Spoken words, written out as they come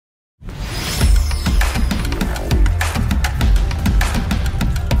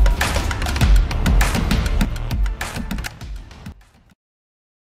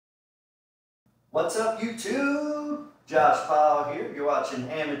What's up, YouTube? Josh Powell here. You're watching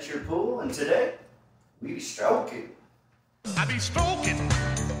Amateur Pool, and today we be stroking. I be stroking.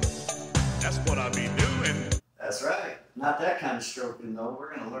 That's what I be doing. That's right. Not that kind of stroking, though.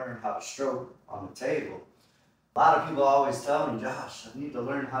 We're going to learn how to stroke on the table. A lot of people always tell me, Josh, I need to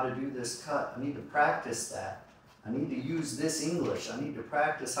learn how to do this cut. I need to practice that. I need to use this English. I need to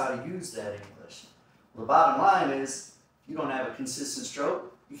practice how to use that English. Well, the bottom line is, if you don't have a consistent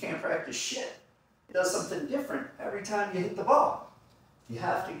stroke, you can't practice shit. It does something different every time you hit the ball. You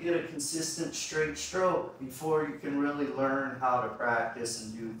have to get a consistent straight stroke before you can really learn how to practice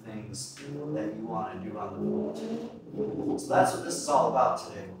and do things that you want to do on the pool table. So that's what this is all about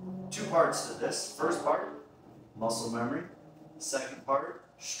today. Two parts to this. First part, muscle memory. Second part,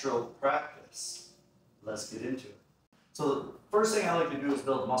 stroke practice. Let's get into it. So the first thing I like to do is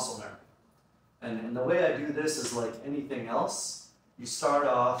build muscle memory. And the way I do this is like anything else. You start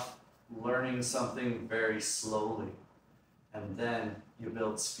off learning something very slowly, and then you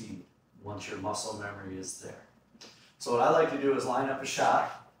build speed once your muscle memory is there. So what I like to do is line up a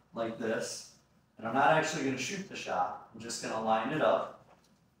shot like this, and I'm not actually going to shoot the shot. I'm just going to line it up,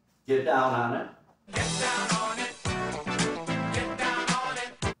 get down on it,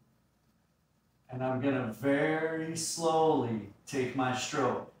 and I'm going to very slowly take my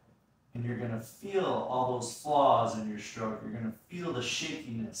stroke. And you're going to feel all those flaws in your stroke. You're going to feel the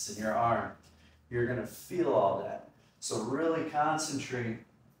shakiness in your arm. You're going to feel all that. So really concentrate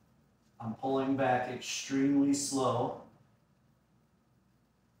on pulling back extremely slow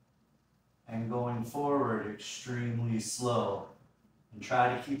and going forward extremely slow. And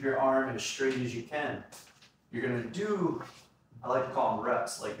try to keep your arm as straight as you can. You're going to do, I like to call them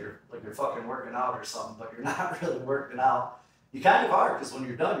reps, like you're fucking working out or something, but you're not really working out. You kind of are, because when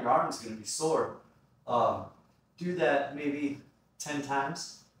you're done, your arm's going to be sore. Do that maybe 10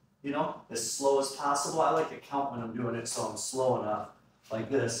 times, you know, as slow as possible. I like to count when I'm doing it so I'm slow enough, like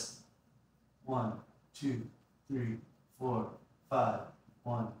this. 1, 2, 3, 4, 5.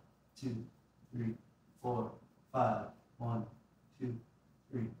 1, 2, 3, 4, 5. 1, 2,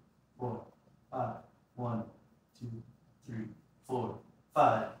 3, 4, 5. 1, 2, 3, 4,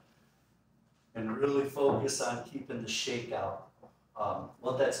 5. And really focus on keeping the shake out.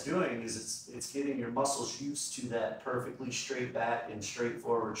 What that's doing is it's getting your muscles used to that perfectly straight back and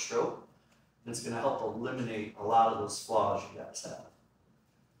straightforward stroke. And it's going to help eliminate a lot of those flaws you guys have.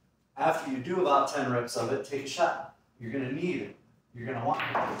 After you do about 10 reps of it, take a shot. You're going to need it. You're going to want to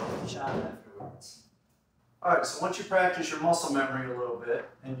take a shot afterwards. All right, so once you practice your muscle memory a little bit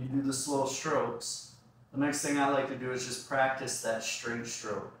and you do the slow strokes, the next thing I like to do is just practice that straight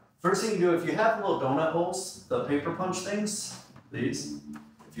stroke. First thing you do, if you have little donut holes, the paper punch things, these,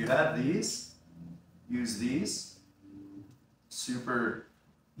 if you have these, use these. Super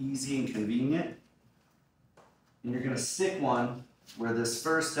easy and convenient. And you're going to stick one where this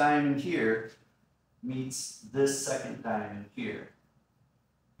first diamond here meets this second diamond here.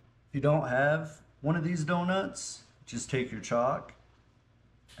 If you don't have one of these donuts, just take your chalk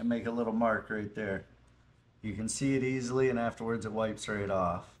and make a little mark right there. You can see it easily, and afterwards it wipes right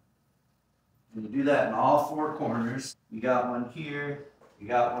off. And you do that in all four corners. You got one here, you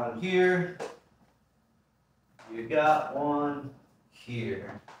got one here, you got one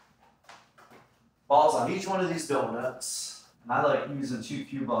here. Balls on each one of these donuts. And I like using 2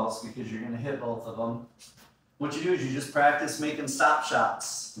 cue balls because you're going to hit both of them. What you do is you just practice making stop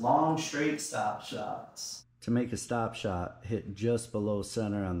shots, long straight stop shots. To make a stop shot, hit just below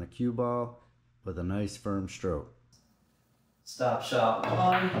center on the cue ball with a nice firm stroke. Stop shot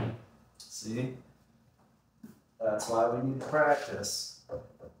 1. See? That's why we need to practice.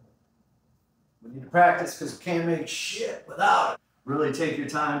 We need to practice because we can't make shit without it. Really take your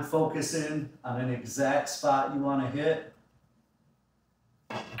time, focus in on an exact spot you want to hit.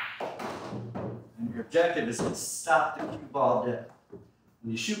 And your objective is to stop the cue ball dead.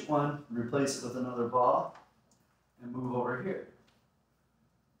 When you shoot one, replace it with another ball and move over here.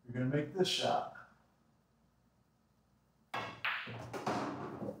 You're going to make this shot.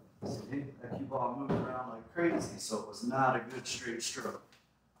 See, that cue ball moved around like crazy, so it was not a good straight stroke.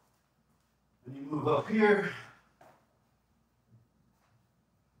 Then you move up here,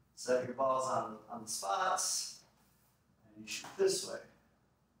 set your balls on the spots, and you shoot this way.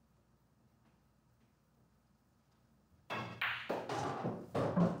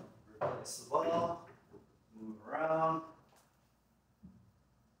 Replace the ball, move around.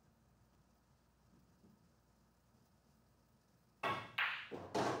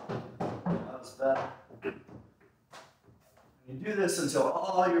 Better. You do this until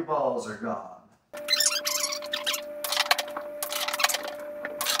all your balls are gone.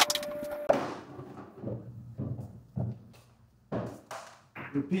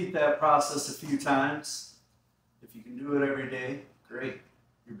 Repeat that process a few times. If you can do it every day, great.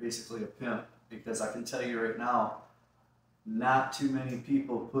 You're basically a pimp, because I can tell you right now, not too many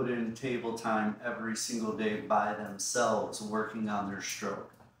people put in table time every single day by themselves working on their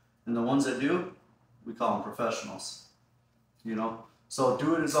stroke. And the ones that do, we call them professionals. You know? So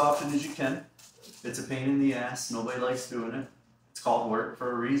do it as often as you can. It's a pain in the ass. Nobody likes doing it. It's called work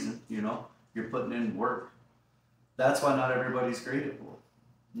for a reason, you know? You're putting in work. That's why not everybody's great at pool.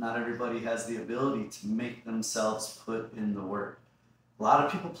 Not everybody has the ability to make themselves put in the work. A lot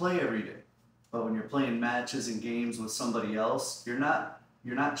of people play every day, but when you're playing matches and games with somebody else, you're not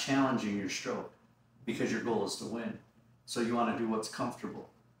challenging your stroke, because your goal is to win. So you want to do what's comfortable.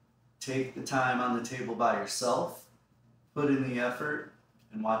 Take the time on the table by yourself, put in the effort,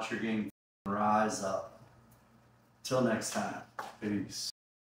 and watch your game rise up. Till next time. Peace.